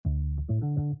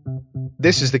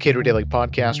This is the Cato Daily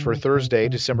Podcast for Thursday,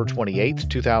 December 28th,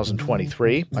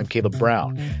 2023. I'm Caleb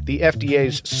Brown. The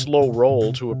FDA's slow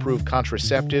roll to approve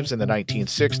contraceptives in the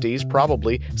 1960s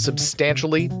probably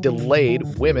substantially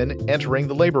delayed women entering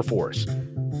the labor force.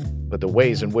 But the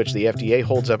ways in which the FDA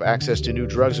holds up access to new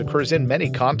drugs occurs in many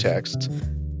contexts.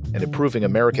 And improving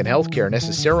American healthcare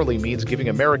necessarily means giving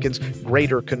Americans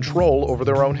greater control over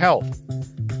their own health.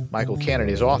 Michael Cannon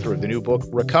is author of the new book,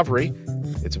 Recovery.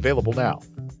 It's available now.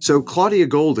 So Claudia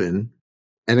Goldin,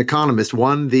 an economist,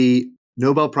 won the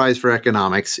Nobel Prize for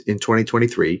Economics in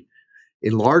 2023,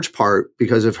 in large part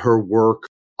because of her work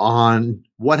on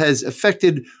what has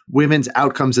affected women's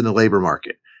outcomes in the labor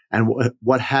market and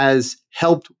what has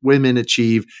helped women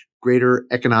achieve greater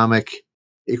economic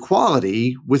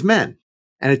equality with men.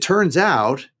 And it turns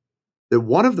out that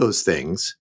one of those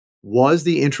things was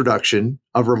the introduction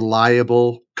of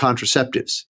reliable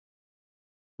contraceptives.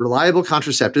 Reliable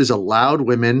contraceptives allowed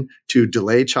women to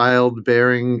delay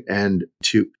childbearing and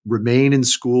to remain in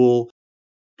school,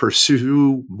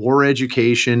 pursue more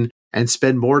education, and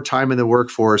spend more time in the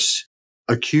workforce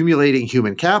accumulating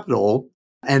human capital.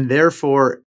 And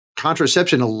therefore,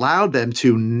 contraception allowed them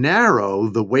to narrow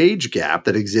the wage gap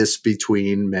that exists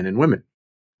between men and women.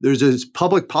 There's a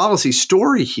public policy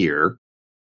story here,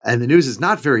 and the news is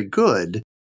not very good,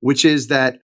 which is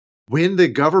that when the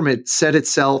government set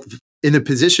itself in the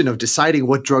position of deciding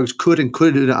what drugs could and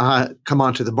couldn't come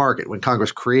onto the market, when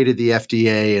Congress created the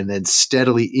FDA and then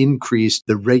steadily increased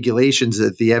the regulations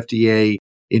that the FDA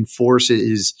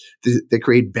enforces that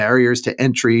create barriers to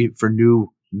entry for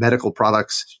new medical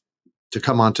products to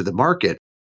come onto the market,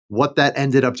 what that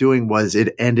ended up doing was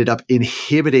it ended up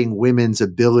inhibiting women's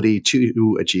ability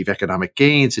to achieve economic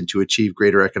gains and to achieve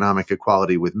greater economic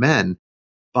equality with men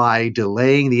by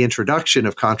delaying the introduction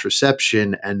of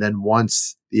contraception. And then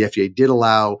once the FDA did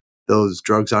allow those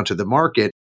drugs onto the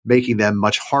market, making them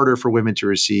much harder for women to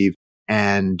receive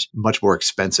and much more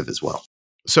expensive as well.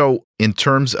 So in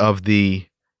terms of the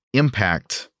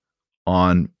impact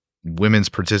on women's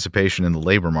participation in the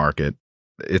labor market,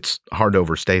 it's hard to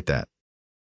overstate that.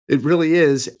 It really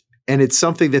is. And it's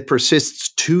something that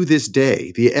persists to this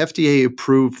day. The FDA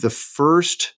approved the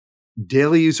first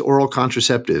daily use oral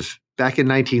contraceptive back in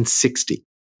 1960.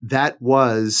 That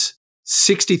was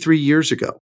 63 years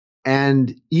ago.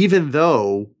 And even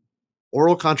though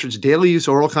daily use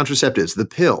oral contraceptives, the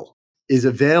pill, is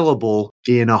available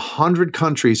in 100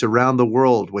 countries around the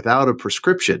world without a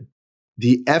prescription,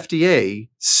 the FDA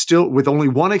still, with only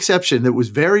one exception that was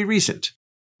very recent,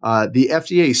 the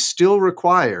FDA still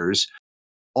requires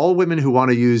all women who want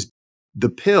to use the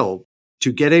pill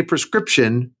to get a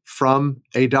prescription from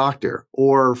a doctor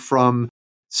or from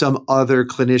some other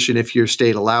clinician if your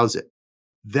state allows it.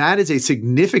 That is a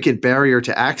significant barrier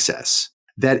to access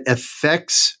that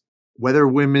affects whether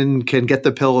women can get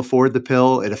the pill, afford the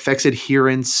pill. It affects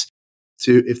adherence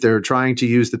to if they're trying to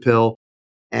use the pill.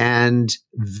 And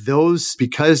because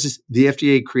the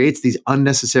FDA creates these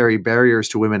unnecessary barriers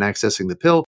to women accessing the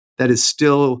pill, that is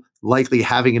still likely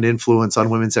having an influence on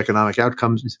women's economic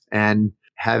outcomes and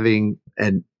having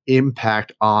an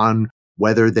impact on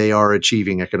whether they are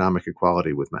achieving economic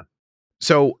equality with men.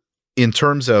 So in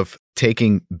terms of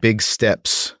taking big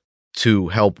steps to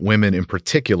help women in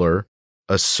particular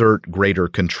assert greater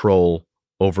control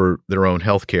over their own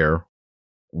health care,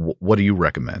 what do you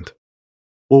recommend?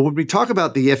 Well, when we talk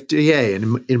about the FDA,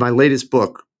 and in my latest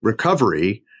book,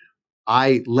 Recovery,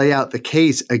 I lay out the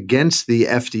case against the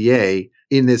FDA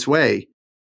in this way.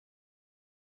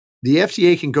 The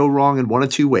FDA can go wrong in one of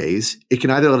two ways. It can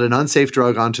either let an unsafe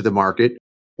drug onto the market,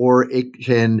 or it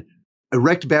can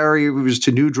erect barriers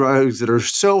to new drugs that are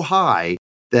so high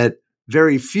that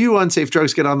very few unsafe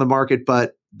drugs get on the market,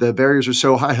 but the barriers are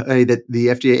so high that the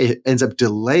FDA ends up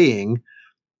delaying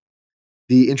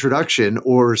the introduction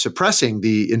or suppressing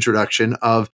the introduction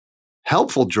of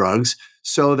helpful drugs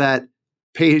so that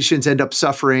patients end up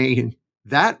suffering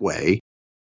that way.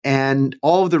 And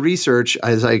all of the research,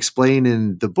 as I explain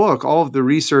in the book, all of the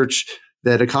research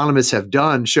that economists have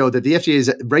done show that the FDA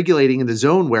is regulating in the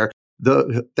zone where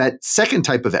that second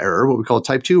type of error, what we call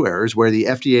type 2 errors, where the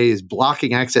FDA is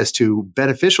blocking access to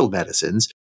beneficial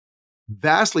medicines,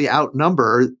 vastly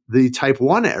outnumber the type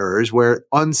 1 errors where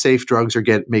unsafe drugs are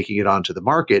making it onto the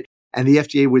market. And the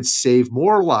FDA would save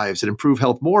more lives and improve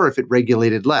health more if it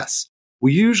regulated less.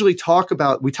 We usually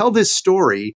we tell this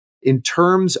story in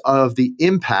terms of the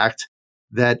impact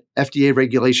that FDA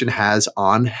regulation has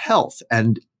on health.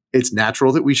 And it's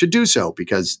natural that we should do so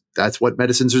because that's what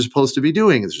medicines are supposed to be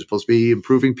doing. They're supposed to be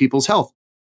improving people's health.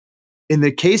 In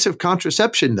the case of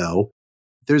contraception, though,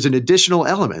 there's an additional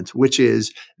element, which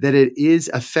is that it is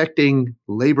affecting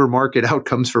labor market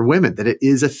outcomes for women, that it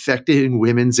is affecting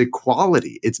women's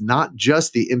equality. It's not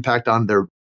just the impact on the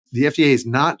FDA is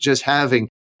not just having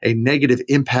a negative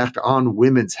impact on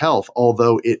women's health,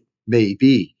 although it may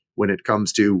be when it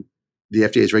comes to the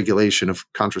FDA's regulation of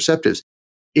contraceptives.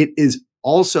 It is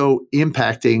also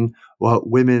impacting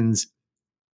women's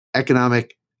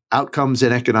economic outcomes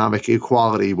and economic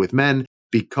equality with men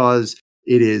because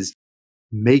it is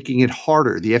making it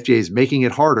harder. The FDA is making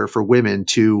it harder for women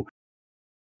to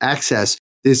access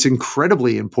this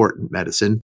incredibly important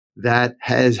medicine that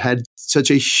has had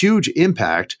such a huge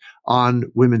impact on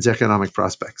women's economic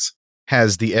prospects.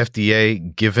 Has the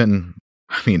FDA given,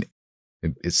 I mean,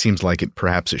 it seems like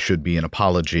perhaps it should be an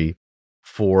apology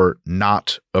for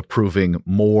not approving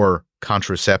more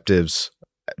contraceptives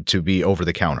to be over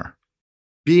the counter?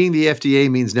 Being the FDA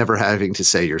means never having to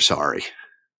say you're sorry.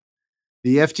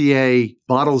 The FDA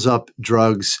bottles up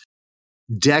drugs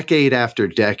decade after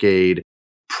decade,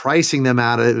 pricing them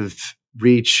out of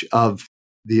reach of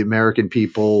the American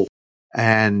people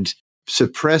and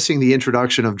suppressing the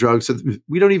introduction of drugs. So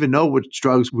we don't even know which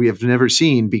drugs we have never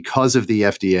seen because of the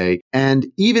FDA. And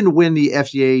even when the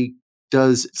FDA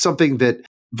does something that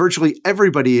virtually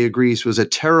everybody agrees was a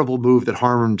terrible move that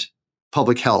harmed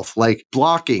public health, like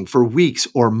blocking for weeks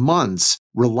or months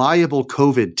reliable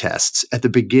COVID tests at the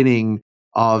beginning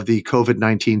of the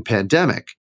COVID-19 pandemic,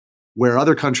 where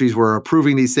other countries were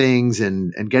approving these things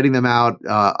and getting them out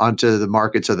onto the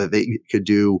market so that they could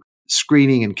do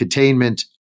screening and containment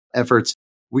efforts.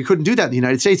 We couldn't do that in the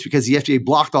United States because the FDA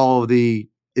blocked all of the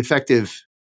effective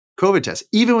COVID tests.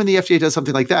 Even when the FDA does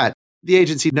something like that, the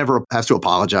agency never has to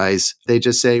apologize. They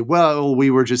just say, well, we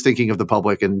were just thinking of the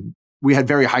public and we had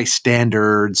very high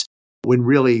standards, when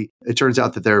really it turns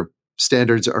out that their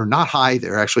standards are not high.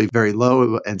 They're actually very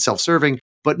low and self-serving.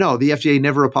 But no, the FDA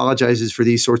never apologizes for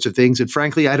these sorts of things. And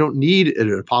frankly, I don't need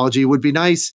an apology. It would be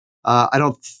nice. I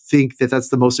don't think that that's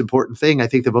the most important thing. I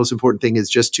think the most important thing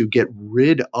is just to get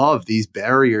rid of these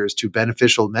barriers to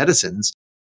beneficial medicines,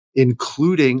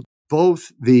 including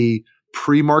both the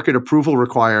pre-market approval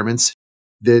requirements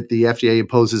that the FDA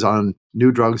imposes on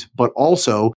new drugs, but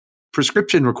also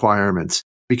prescription requirements,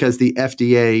 because the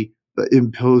FDA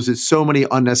imposes so many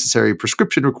unnecessary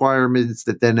prescription requirements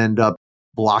that then end up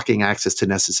blocking access to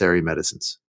necessary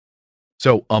medicines.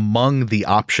 So among the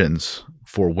options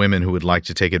for women who would like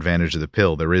to take advantage of the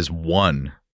pill, there is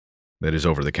one that is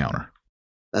over the counter.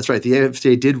 That's right. The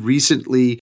FDA did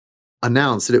recently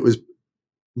announce that it was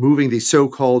moving the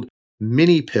so-called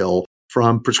mini pill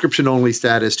from prescription-only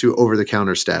status to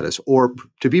over-the-counter status. Or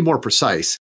to be more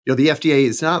precise, the FDA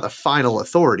is not the final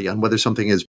authority on whether something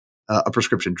is a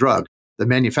prescription drug. The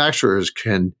manufacturers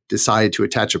can decide to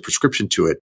attach a prescription to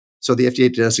it. So the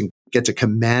FDA doesn't get to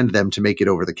command them to make it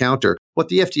over the counter. What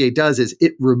the FDA does is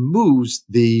it removes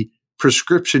the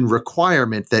prescription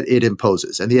requirement that it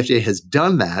imposes. And the FDA has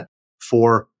done that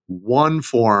for one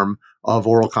form of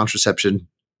oral contraception,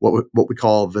 what we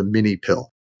call the mini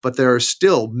pill. But there are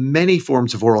still many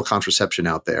forms of oral contraception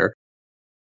out there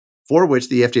for which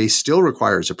the FDA still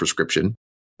requires a prescription.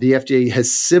 The FDA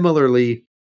has similarly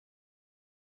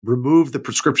removed the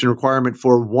prescription requirement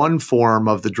for one form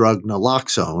of the drug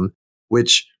naloxone,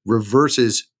 which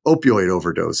reverses opioid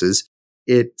overdoses.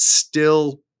 It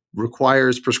still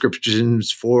requires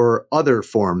prescriptions for other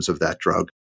forms of that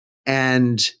drug.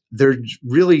 And there's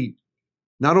really,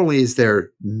 not only is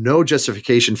there no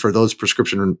justification for those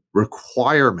prescription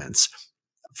requirements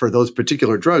for those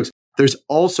particular drugs, there's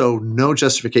also no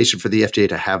justification for the FDA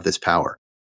to have this power,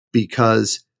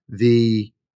 because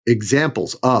the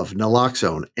examples of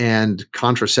naloxone and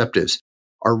contraceptives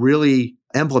are really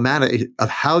emblematic of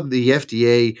how the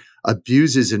FDA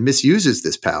abuses and misuses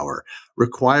this power,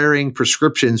 requiring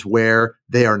prescriptions where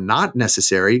they are not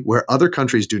necessary, where other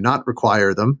countries do not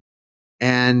require them,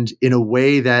 and in a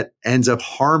way that ends up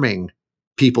harming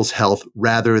people's health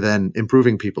rather than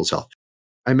improving people's health.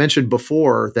 I mentioned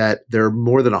before that there are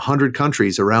more than 100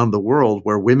 countries around the world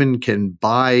where women can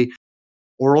buy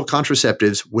oral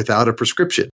contraceptives without a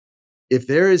prescription. If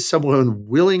there is someone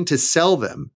willing to sell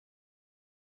them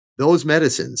those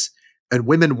medicines and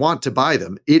women want to buy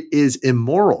them, it is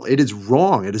immoral. It is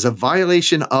wrong. It is a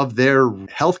violation of their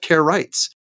healthcare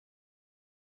rights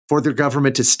for the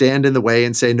government to stand in the way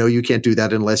and say, no, you can't do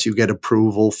that unless you get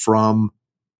approval from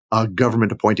a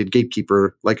government-appointed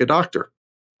gatekeeper like a doctor.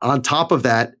 On top of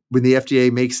that, when the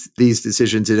FDA makes these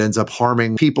decisions, it ends up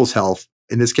harming people's health,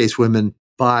 in this case, women,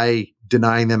 by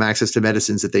denying them access to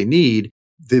medicines that they need.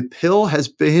 The pill has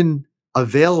been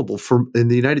available in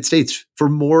the United States for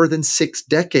more than 6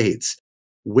 decades.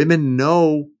 Women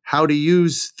know how to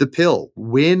use the pill.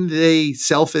 When they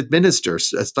self-administer,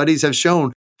 studies have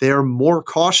shown they are more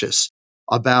cautious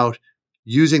about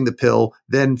using the pill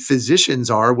than physicians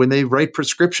are when they write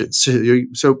prescriptions.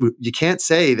 So you can't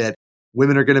say that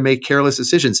women are going to make careless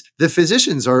decisions. The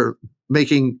physicians are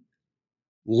making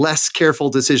less careful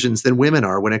decisions than women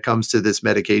are when it comes to this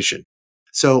medication.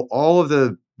 So all of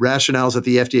the rationales that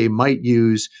the FDA might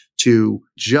use to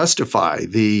justify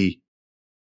the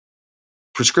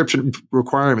prescription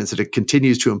requirements that it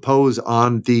continues to impose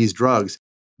on these drugs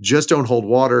just don't hold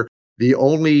water. The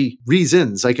only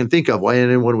reasons I can think of why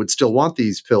anyone would still want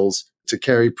these pills to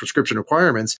carry prescription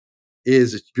requirements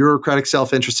is bureaucratic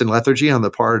self-interest and lethargy on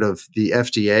the part of the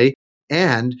FDA.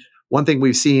 And one thing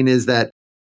we've seen is that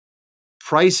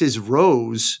prices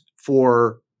rose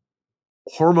for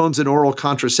hormones and oral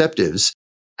contraceptives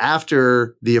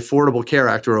after the Affordable Care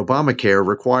Act, or Obamacare,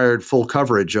 required full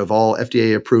coverage of all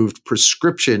FDA-approved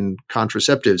prescription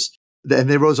contraceptives. And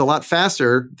they rose a lot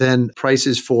faster than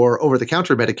prices for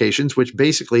over-the-counter medications, which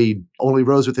basically only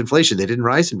rose with inflation. They didn't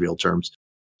rise in real terms.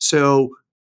 So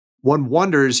one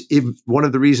wonders if one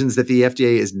of the reasons that the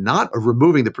FDA is not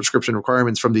removing the prescription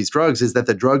requirements from these drugs is that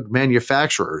the drug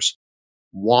manufacturers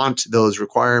want those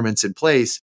requirements in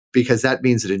place, because that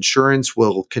means that insurance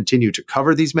will continue to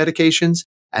cover these medications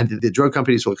and the drug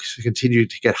companies will continue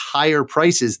to get higher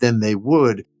prices than they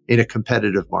would in a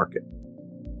competitive market.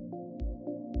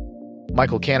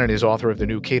 Michael Cannon is author of the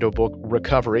new Cato book,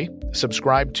 Recovery.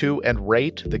 Subscribe to and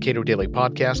rate the Cato Daily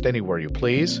Podcast anywhere you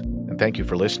please. And thank you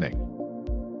for listening.